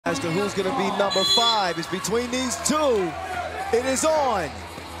as to who's going to be number 5 is between these two. It is on.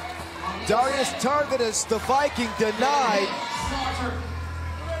 Darius Tarvidas, the Viking, denied.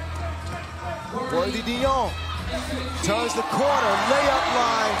 Worthy Dion turns the corner, layup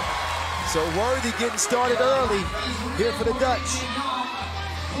line. So Worthy getting started early here for the Dutch.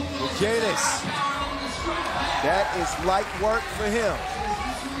 Bukelis. That is light work for him.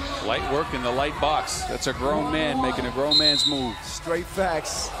 Light work in the light box. That's a grown man making a grown man's move. Straight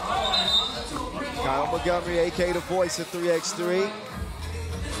facts. Kyle Montgomery, a.k.a. the voice of 3x3.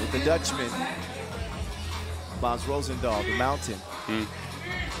 With the Dutchman, Bob Rosendahl, the Mountain.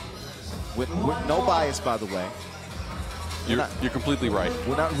 With no bias, by the way. You're completely right.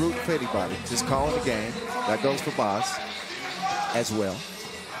 We're not rooting for anybody. Just calling the game. That goes for Boz as well.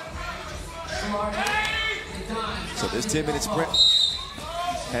 So this 10-minute sprint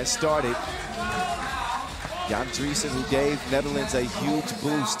has started. Jan Driessen, who gave Netherlands a huge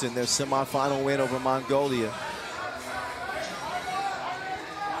boost in their semifinal win over Mongolia.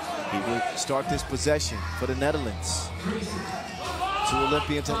 He will start this possession for the Netherlands. 2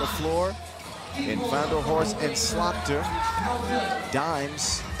 Olympians on the floor, and Van der Horst and Slapter.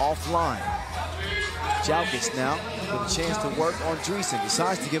 Dimes offline. Jalkis now with a chance to work on Driessen.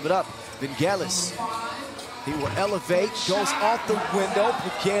 Decides to give it up. Vingelis. He will elevate, goes off the window.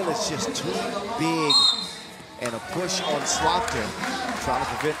 Bukelis just too big. And a push on Slapter, trying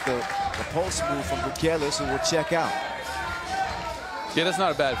to prevent the post move from Bukelis, who will check out. Yeah, that's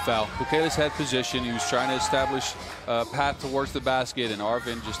not a bad foul. Bukelis had position. He was trying to establish a path towards the basket, and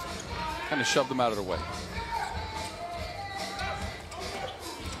Arvin just kind of shoved him out of the way.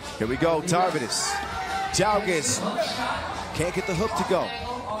 Here we go, Tarvidas. Jalkis can't get the hook to go.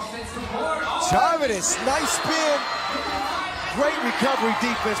 Tarvidas, nice spin. Great recovery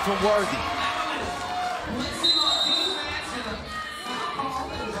defense from Worthy.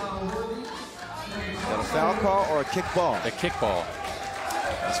 Is that a foul call or a kick ball? A kick ball.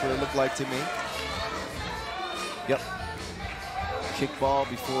 That's what it looked like to me. Yep. Kick ball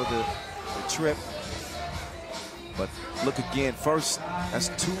before the trip. But look again, first, that's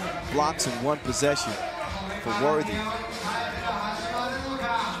 2 blocks in 1 possession for Worthy.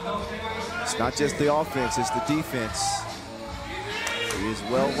 It's not just the offense, it's the defense. He is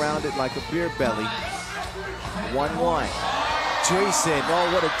well-rounded like a beer belly. 1-1. Driessen,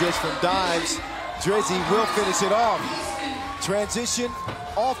 oh, what a dish from Dimes. Drizzy will finish it off. Transition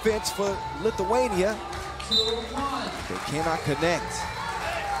offense for Lithuania. They cannot connect.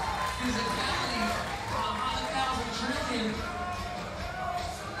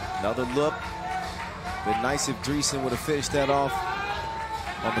 Another look. Been nice if Driessen would have finished that off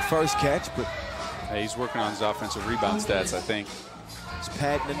on the first catch, but hey, he's working on his offensive rebound stats, I think. He's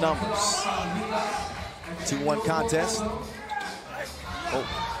padding the numbers. 2-1 contest. Oh,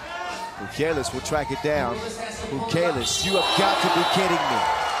 Bukelis will track it down. Bukelis, you have got to be kidding me.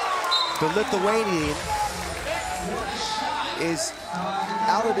 The Lithuanian is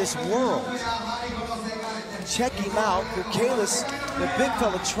out of this world. Check him out. Bukelis, the big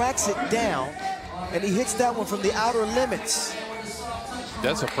fella, tracks it down, and he hits that one from the outer limits.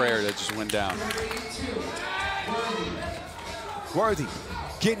 That's a prayer that just went down. Worthy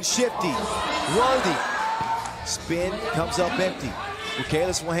getting shifty. Worthy. Spin comes up empty.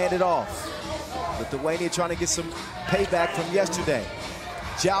 Bukelis will hand it off. Lithuania trying to get some payback from yesterday.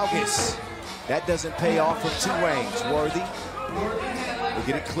 Jalkis. That doesn't pay off from 2 range. Worthy will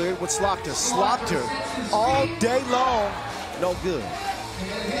get it cleared with Slapter. Slapter all day long. No good.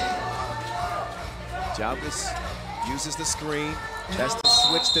 Jalkis uses the screen. That's the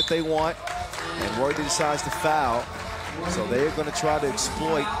switch that they want. And Worthy decides to foul. So they're going to try to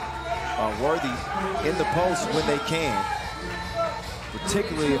exploit Worthy in the post when they can.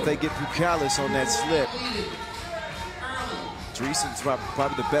 Particularly if they get Bukelis on that slip. Driessen's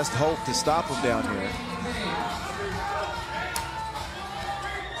probably the best hope to stop him down here.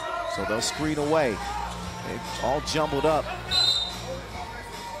 So they'll screen away. They're all jumbled up.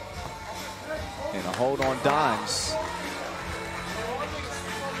 And a hold on Dimes.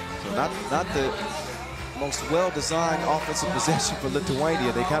 So not the most well-designed offensive possession for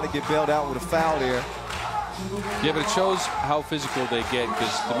Lithuania. They kind of get bailed out with a foul there. Yeah, but it shows how physical they get, because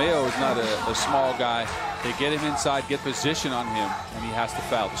DeMeo is not a small guy. They get him inside, get position on him, and he has to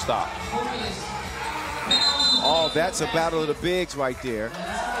foul to stop. Oh, that's a battle of the bigs right there.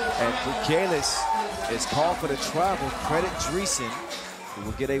 And Bukelis is called for the travel. Credit Driessen, who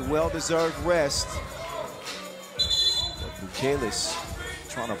will get a well-deserved rest. But Bukelis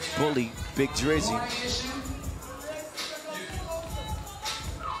trying to bully Big Drizzy.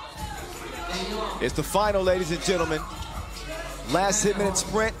 It's the final, ladies and gentlemen. last hit-minute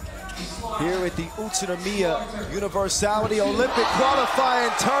sprint here at the Utsunomiya Universality Olympic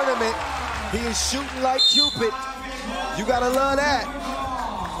qualifying tournament. He is shooting like Cupid. You gotta love that.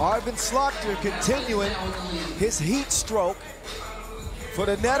 Arvin Slaughter continuing his heat stroke for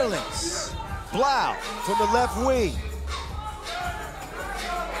the Netherlands. Blau from the left wing.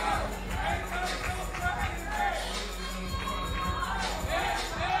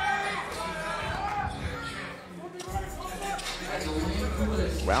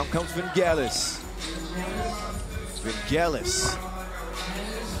 Round comes Vangelis. Vangelis.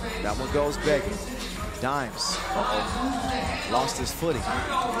 That one goes begging. Dimes. Lost his footing.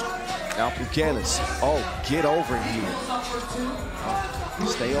 Now Vangelis. Oh, get over here. Oh,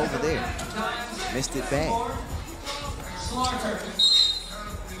 stay over there. Missed it bad.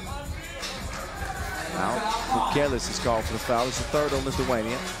 Now Vangelis is called for the foul. It's the third on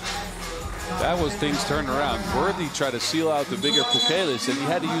Lithuania. That was things turned around. Worthy tried to seal out the bigger Pukelis, and he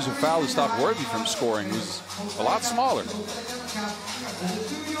had to use a foul to stop Worthy from scoring. He was a lot smaller.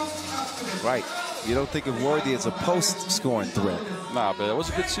 Right. You don't think of Worthy as a post-scoring threat. Nah, but that was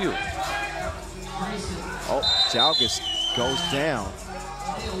a good seal. Oh, Jalgis goes down.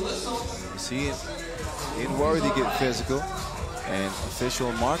 You see it in Worthy get physical. And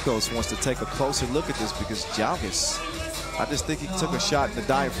official Marcos wants to take a closer look at this because Jalgis, I just think he took a shot in the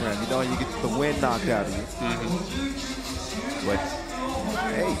diaphragm. You know, you get the wind knocked out of you. But,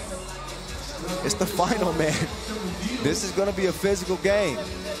 hey, it's the final, man. This is going to be a physical game.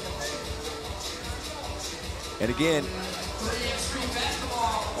 And again,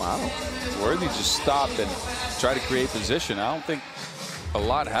 wow. Worthy just stopped and tried to create position. I don't think a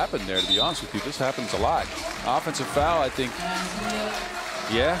lot happened there, to be honest with you. This happens a lot. Offensive foul, I think,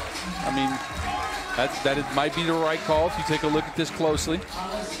 yeah. I mean, that it might be the right call if you take a look at this closely.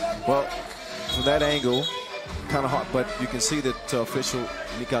 Well, from that angle, kind of hard, but you can see that official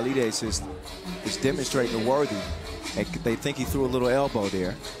Michaelides is demonstrating the Worthy, and they think he threw a little elbow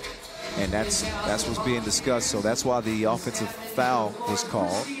there, and that's what's being discussed. So that's why the offensive foul was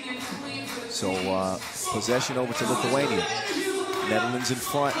called. So possession over to Lithuania. Netherlands in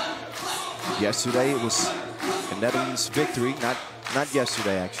front. Yesterday it was the Netherlands' victory, not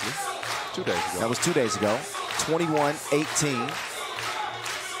yesterday actually. 2 days ago. That was 2 days ago. 21-18.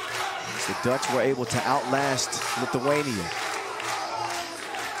 The Dutch were able to outlast Lithuania.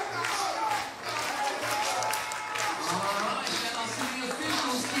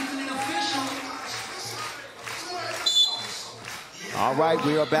 All right,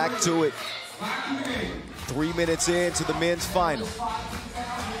 we are back to it. 3 minutes into the men's final.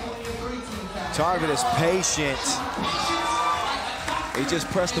 Target is patient. He just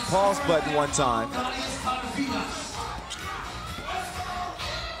pressed the pause button one time.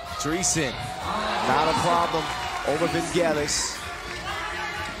 Dreesen, not a problem over Vangelis.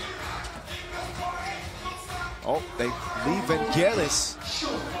 Oh, they leave Vangelis.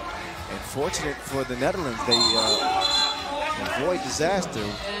 Unfortunate for the Netherlands, they avoid disaster.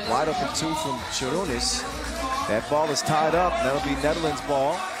 Wide open two from Chirunis. That ball is tied up. That'll be Netherlands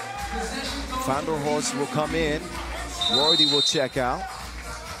ball. Van der Horst will come in. Worthy will check out.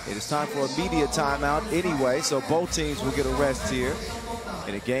 It is time for a media timeout anyway, so both teams will get a rest here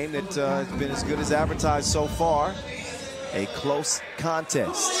in a game that has been as good as advertised so far. A close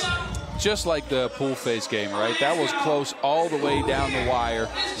contest. Just like the pool face game, right? That was close all the way down the wire.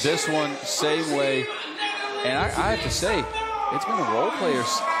 This one, same way. And I have to say, it's been the role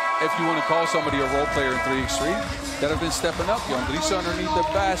players, if you want to call somebody a role player in 3x3, that have been stepping up. Yondrisa underneath the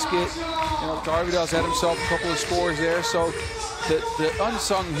basket. You know, Tarvidal's had himself a couple of scores there. So the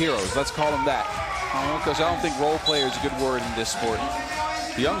unsung heroes, let's call them that. Because I don't think role player is a good word in this sport.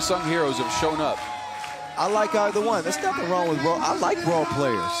 The unsung heroes have shown up. I like either one. There's nothing wrong with role. I like role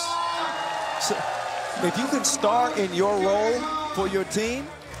players. So if you can star in your role for your team,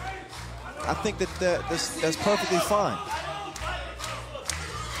 I think that's perfectly fine.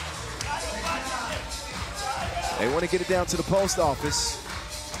 They want to get it down to the post office.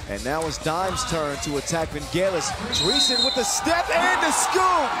 And now it's Dimes' turn to attack Vangelis. Dreesen with the step and the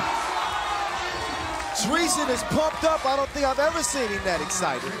scoop. Dreesen is pumped up. I don't think I've ever seen him that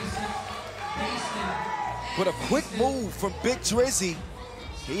excited. But a quick move from Big Drizzy.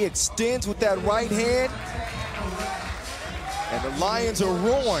 He extends with that right hand. And the Lions are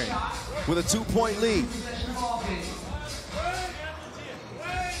roaring with a 2-point lead.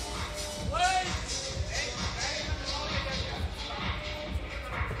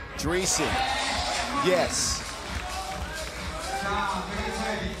 Dreesen, yes.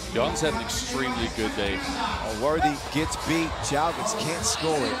 Young's had an extremely good day. Worthy gets beat. Jalgis can't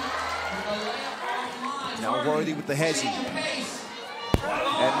score it. Now Worthy with the hezzy.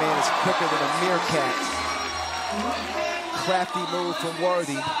 That man is quicker than a meerkat. Crafty move from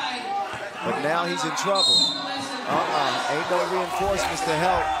Worthy. But now he's in trouble. Ain't no reinforcements to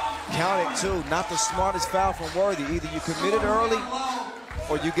help. Count it, too. Not the smartest foul from Worthy. Either you commit it early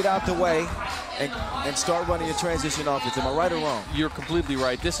or you get out the way and start running your transition offense. Am I right or wrong? You're completely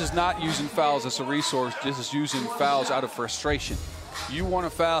right. This is not using fouls as a resource. This is using fouls out of frustration. You want to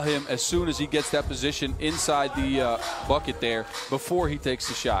foul him as soon as he gets that position inside the bucket there before he takes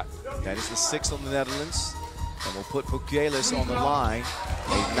the shot. That is the 6th on the Netherlands. And we'll put Pukelis on the line.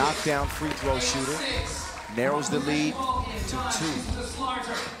 A knockdown free throw shooter. Narrows the lead to 2.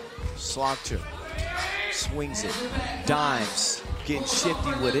 Slaughter swings it. Dimes getting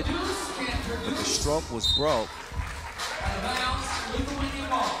shifty with it. But the stroke was broke.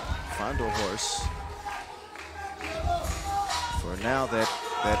 Vanderhorst. For now, that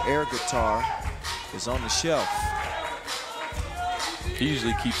air guitar is on the shelf. He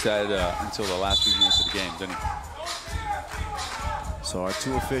usually keeps that until the last few minutes of the game, doesn't he? So our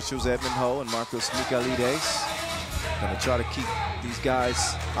 2 officials, Edmund Ho and Marcos Michalides, gonna try to keep these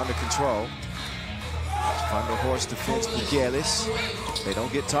guys under control. Vanderhorst defends Pukelis. They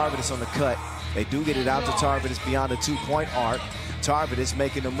don't get Tarvidus on the cut. They do get it out to Tarvidus beyond the 2-point arc. Tarvidus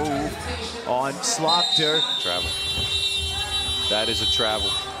making a move on Slaughter. Travel. That is a travel.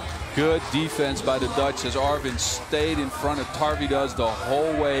 Good defense by the Dutch as Arvin stayed in front of Tarvidus the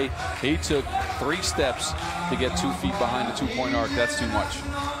whole way. He took 3 steps to get 2 feet behind the 2-point arc. That's too much.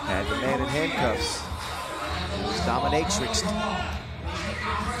 And the man in handcuffs. He was dominatrixed.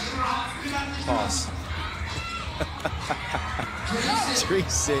 Pause.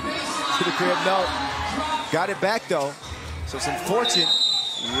 Treason to the crib. No. Got it back, though. So some fortune.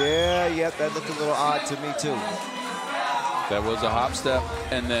 Yeah, that looked a little odd to me, too. That was a hop step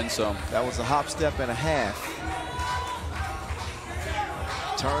and then some. That was a hop step and a half.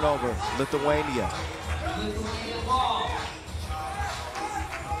 Turnover, Lithuania.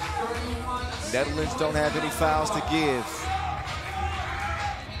 Netherlands don't have any fouls to give.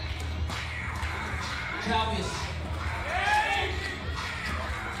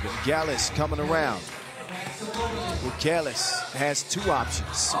 Gallus coming around. Gallus has 2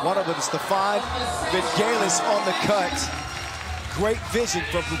 options. One of them is to find Gallus on the cut. Great vision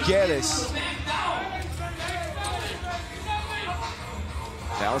from Pukelis.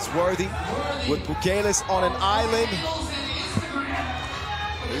 Now it's Worthy with Pukelis on an island.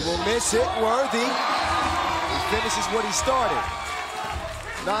 He will miss it. Worthy. He finishes what he started.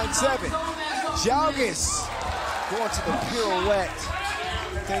 9-7. Jalgis going to the pirouette.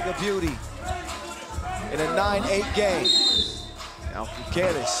 Thing of beauty in a 9-8 game. Now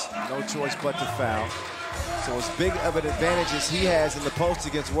Pukelis, no choice but to foul. So as big of an advantage as he has in the post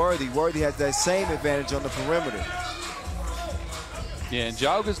against Worthy, Worthy has that same advantage on the perimeter. Yeah, and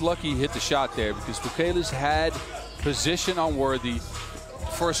Jalga's lucky he hit the shot there because Pukelis had position on Worthy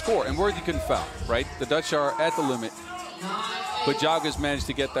for a score, and Worthy couldn't foul, right? The Dutch are at the limit, but Jalga's managed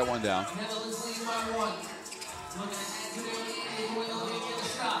to get that one down.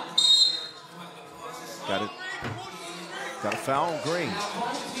 Got a foul on Green.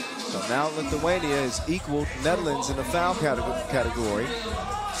 So now Lithuania is equal to Netherlands in the foul category.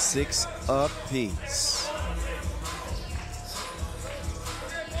 6 apiece.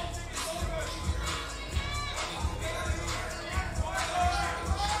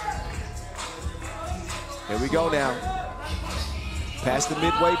 Here we go now. Past the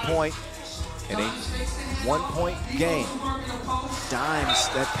midway point in a 1-point game. Dimes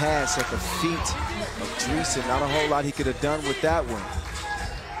that pass at the feet of Dreesen. Not a whole lot he could have done with that one.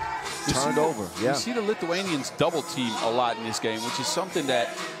 Turned over, yeah. You see the Lithuanians double team a lot in this game, which is something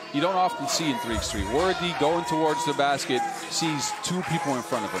that you don't often see in 3x3. Worthy going towards the basket sees 2 people in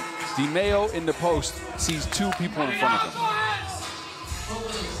front of him. DiMeo in the post sees 2 people in front of him.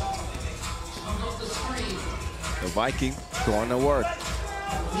 The Viking going to work.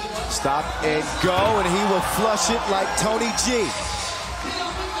 Stop and go, and he will flush it like Tony G.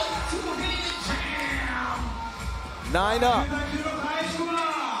 9 up.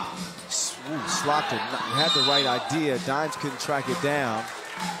 Slaughter had the right idea. Dimes couldn't track it down.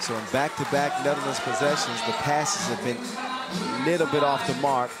 So in back-to-back Netherlands possessions, the passes have been a little bit off the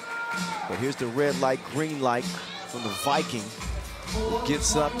mark. But here's the red light, green light from the Viking, who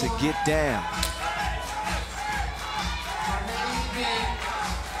gets up to get down.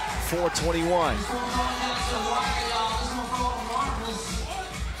 4:21.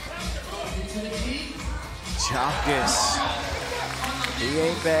 Jalgis. He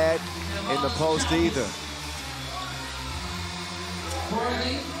ain't bad in the post either.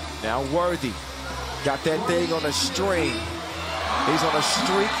 Now Worthy got that thing on a string. He's on a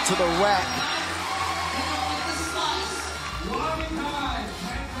streak to the rack.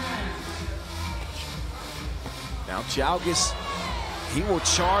 Now Jalgis, he will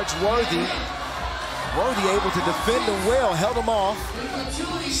charge Worthy. Worthy able to defend him well, held him off.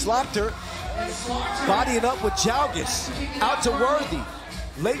 Slaughter bodying up with Jalgis. Out to Worthy.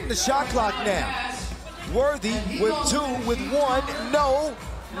 Late in the shot clock now. Worthy with 2, with 1, no.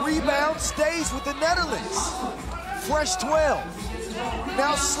 Rebound stays with the Netherlands. Fresh 12.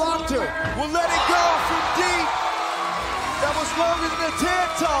 Now Slaughter will let it go from deep. That was longer than a tan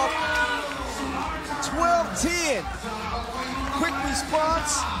top. 12-10. Quick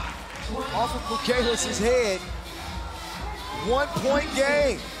response off of Bukalis' head. 1-point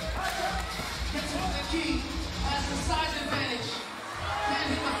game.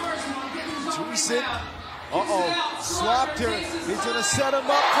 Dreesen. Slaughter is gonna set him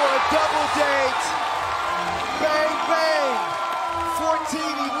up for a double date. Bang, bang.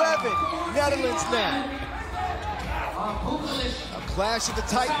 14-11, Netherlands now. A clash of the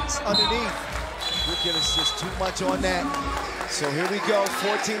Titans underneath. Bukalis just too much on that. So here we go,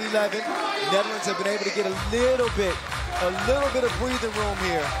 14-11. Netherlands have been able to get a little bit of breathing room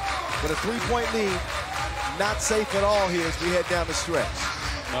here. With a 3-point lead, not safe at all here as we head down the stretch.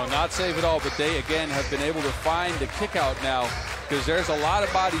 No, not safe at all, but they, again, have been able to find the kick out now because there's a lot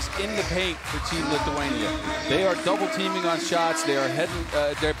of bodies in the paint for Team Lithuania. They are double teaming on shots. They are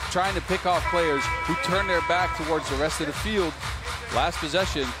they're trying to pick off players who turn their back towards the rest of the field. Last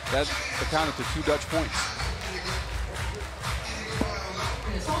possession, that accounted to 2 Dutch points.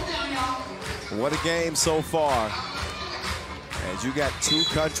 What a game so far. As you got 2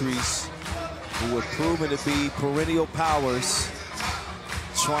 countries who have proven to be perennial powers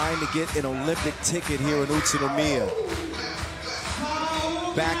trying to get an Olympic ticket here in Utsunomiya.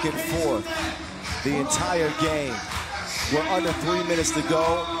 Back and forth the entire game. We're under 3 minutes to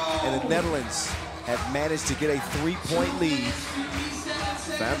go, and the Netherlands have managed to get a 3-point lead.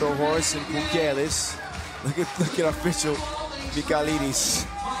 Vander Horst and Bukalis. Look at official Mikalidis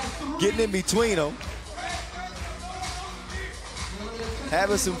getting in between them.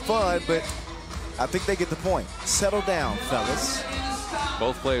 Having some fun, but I think they get the point. Settle down, fellas.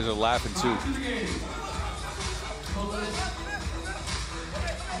 Both players are laughing too.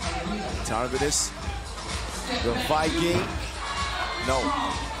 Tarvidis, the Viking. No.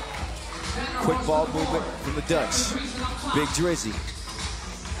 Quick ball movement from the Dutch. Big Drizzy.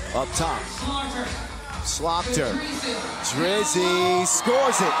 Up top. Slaughter. Drizzy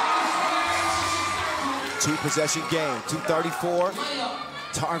scores it. 2-possession game. 2:34.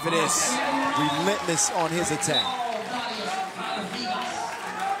 Tarvidis relentless on his attack.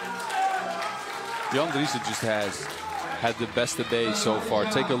 Jan Drizzy just has had the best of days so far.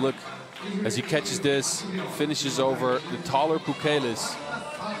 Take a look as he catches this, finishes over the taller Bukalis.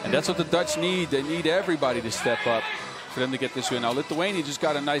 And that's what the Dutch need. They need everybody to step up for them to get this win. Now, Lithuania just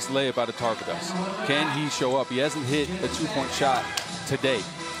got a nice layup out of Tarvidis. Can he show up? He hasn't hit a 2-point shot today.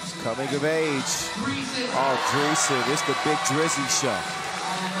 He's coming of age. Oh, Dreesen, this is the big Drizzy show.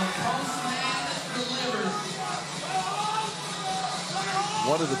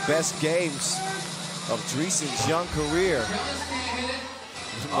 One of the best games of Dreesen's young career.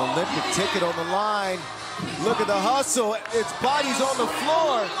 An Olympic ticket on the line. Look at the hustle. Its body's on the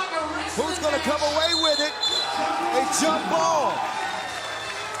floor. Who's going to come away with it? A jump ball.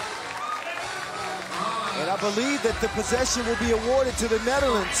 And I believe that the possession will be awarded to the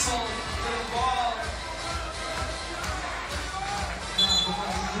Netherlands.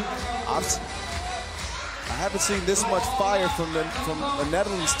 I haven't seen this much fire from the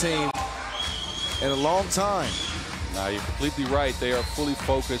Netherlands team in a long time. Now, you're completely right. They are fully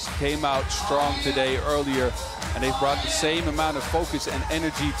focused, came out strong today earlier, and they brought the same amount of focus and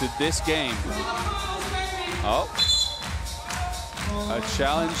energy to this game. Oh, a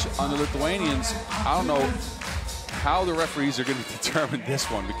challenge on the Lithuanians. I don't know how the referees are going to determine this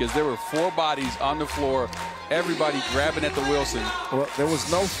one because there were 4 bodies on the floor, everybody grabbing at the Wilson. Well, there was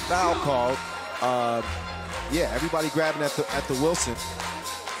no foul called. Yeah, everybody grabbing at the Wilson.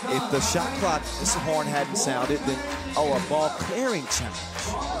 If the shot clock, this horn hadn't sounded, then, oh, a ball clearing challenge.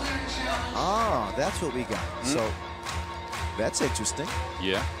 Ah, that's what we got. So, that's interesting.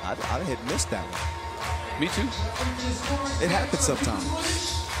 Yeah. I had missed that one. Me too. It happens sometimes.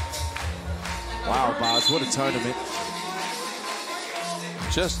 Wow, Boz, what a tournament.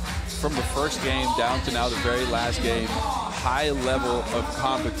 Just from the first game down to now the very last game, high level of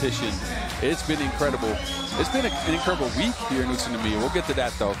competition. It's been incredible. It's been an incredible week here in Utsunomiya. We'll get to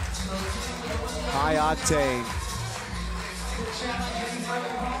that, though. High octane.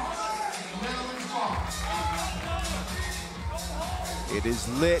 It is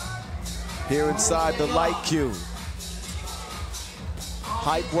lit here inside the light cube.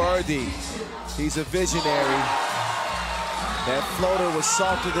 Hype worthy. He's a visionary. That floater was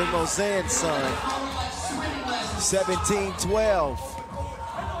softer than Mosan's son. 17-12.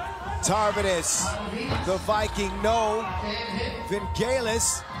 Tarvidis, the Viking, no.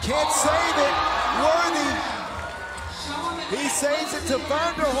 Vingalis can't save it. Worthy. He saves it to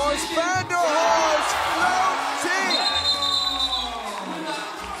Vanderhorst. Vanderhorst floating.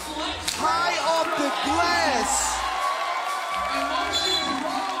 High off the glass.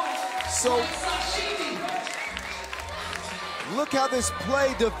 So look how this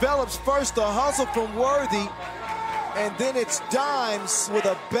play develops. First a hustle from Worthy, and then it's Dimes with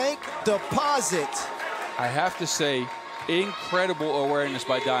a bank deposit. I have to say, incredible awareness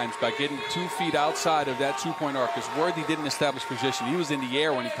by Dimes by getting 2 feet outside of that two-point arc, because Worthy didn't establish position. He was in the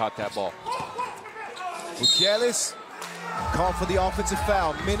air when he caught that ball. Bukelis called for the offensive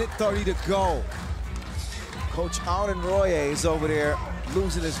foul. Minute 30 to go. Coach Alden Royer is over there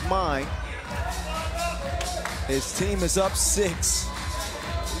losing his mind. His team is up 6.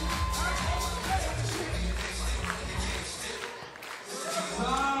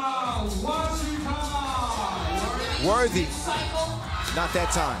 Worthy, not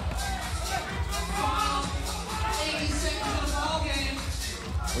that time.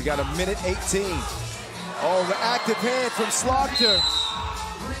 We got a minute 18. Oh, the active hand from Slaughter.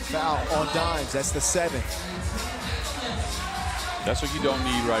 Foul on Dimes, that's the 7th. That's what you don't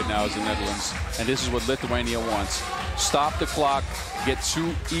need right now as the Netherlands. And this is what Lithuania wants. Stop the clock, get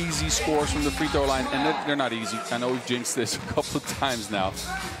 2 easy scores from the free throw line. And they're not easy. I know we've jinxed this a couple of times now.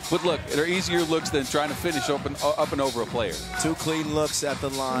 But look, they're easier looks than trying to finish up and over a player. 2 clean looks at the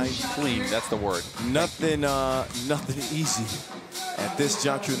line. Clean, that's the word. Nothing easy at this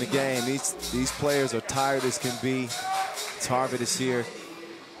juncture in the game. These players are tired as can be. Tarvidis here.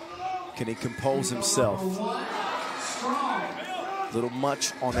 Can he compose himself? A little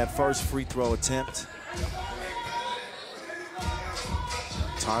much on that first free throw attempt.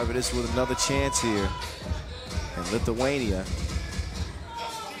 Tarvidis with another chance here. And Lithuania,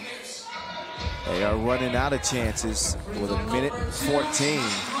 they are running out of chances with a minute 14.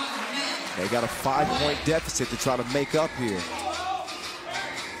 They got a 5-point deficit to try to make up here.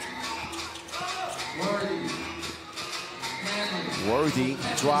 Worthy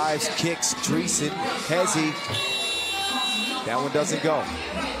drives, kicks, Dreesen, Hezzy. That one doesn't go.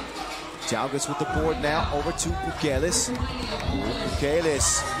 Jalgis with the board now, over to Bukelis.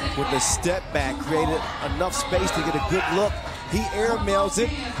 Bukelis with the step back, created enough space to get a good look. He airmails it.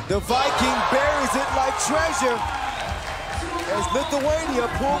 The Viking buries it like treasure as Lithuania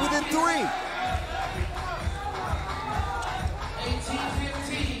pull within 3.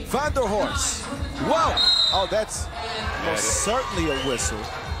 Vanderhorst. Whoa! Oh, that's most certainly a whistle.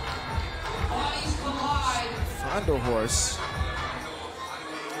 Vanderhorst.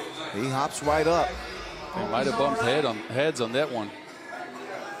 He hops right up. They might have bumped heads on that one.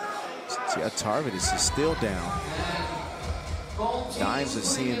 Yeah, Tarvidis is still down. Dimes are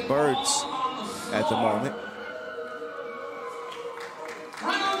seeing birds at the moment.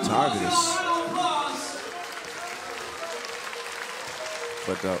 Tarvidis.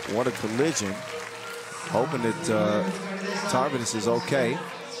 But what a collision. Hoping that Tarvidis is okay.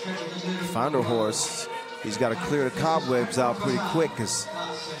 Vanderhorst, he's got to clear the cobwebs out pretty quick because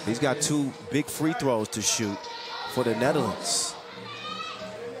he's got 2 big free throws to shoot for the Netherlands.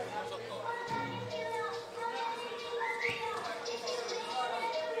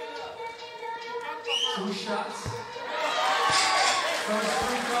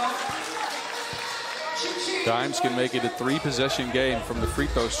 Dimes can make it a 3-possession game from the free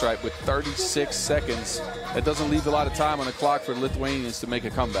throw stripe with 36 seconds. That doesn't leave a lot of time on the clock for the Lithuanians to make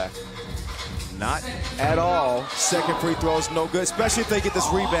a comeback. Not at all. Second free throw is no good, especially if they get this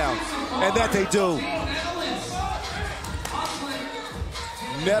rebound. And that they do.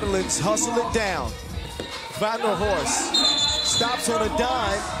 Netherlands hustle it down. Vanderhorst stops on a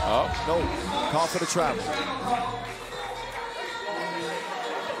dime. Oh. No, call for the travel.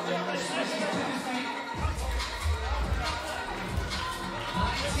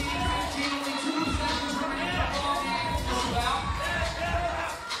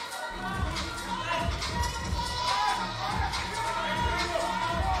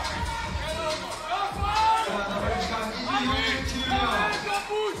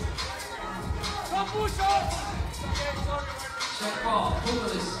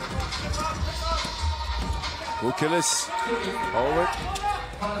 Bukelis over.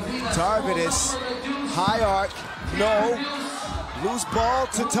 Tarvidis, high arc, no. Loose ball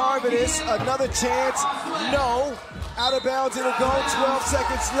to Tarvidis, another chance, no. Out of bounds, it'll go. 12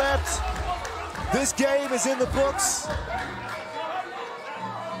 seconds left. This game is in the books.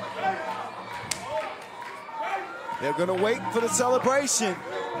 They're gonna wait for the celebration.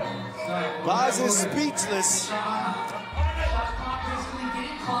 Boz is speechless.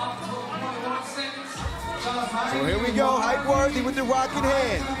 So here we go, Height Worthy with the rock in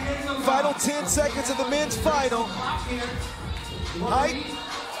hand. Final 10 seconds of the men's final. Height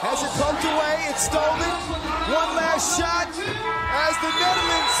has it pumped away, it's stolen. One last shot as the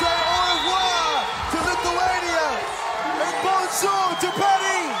Netherlands say au revoir to Lithuania. And bonjour to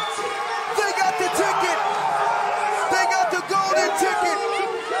Paris. They got the ticket. They got the golden ticket.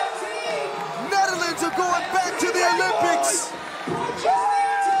 Netherlands are going back to the Olympics.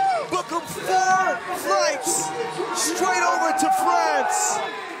 Book them 4 flights straight over to France.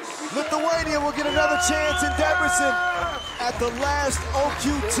 Lithuania will get another chance in Debrecen at the last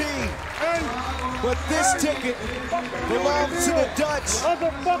OQT. But this ticket belongs to the Dutch,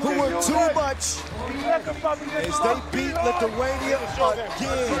 who were too much as they beat Lithuania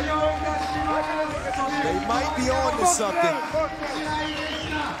again. They might be on to something.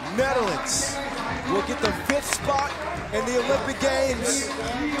 Netherlands will get the 5th spot in the Olympic Games.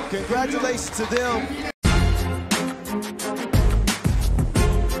 Congratulations to them.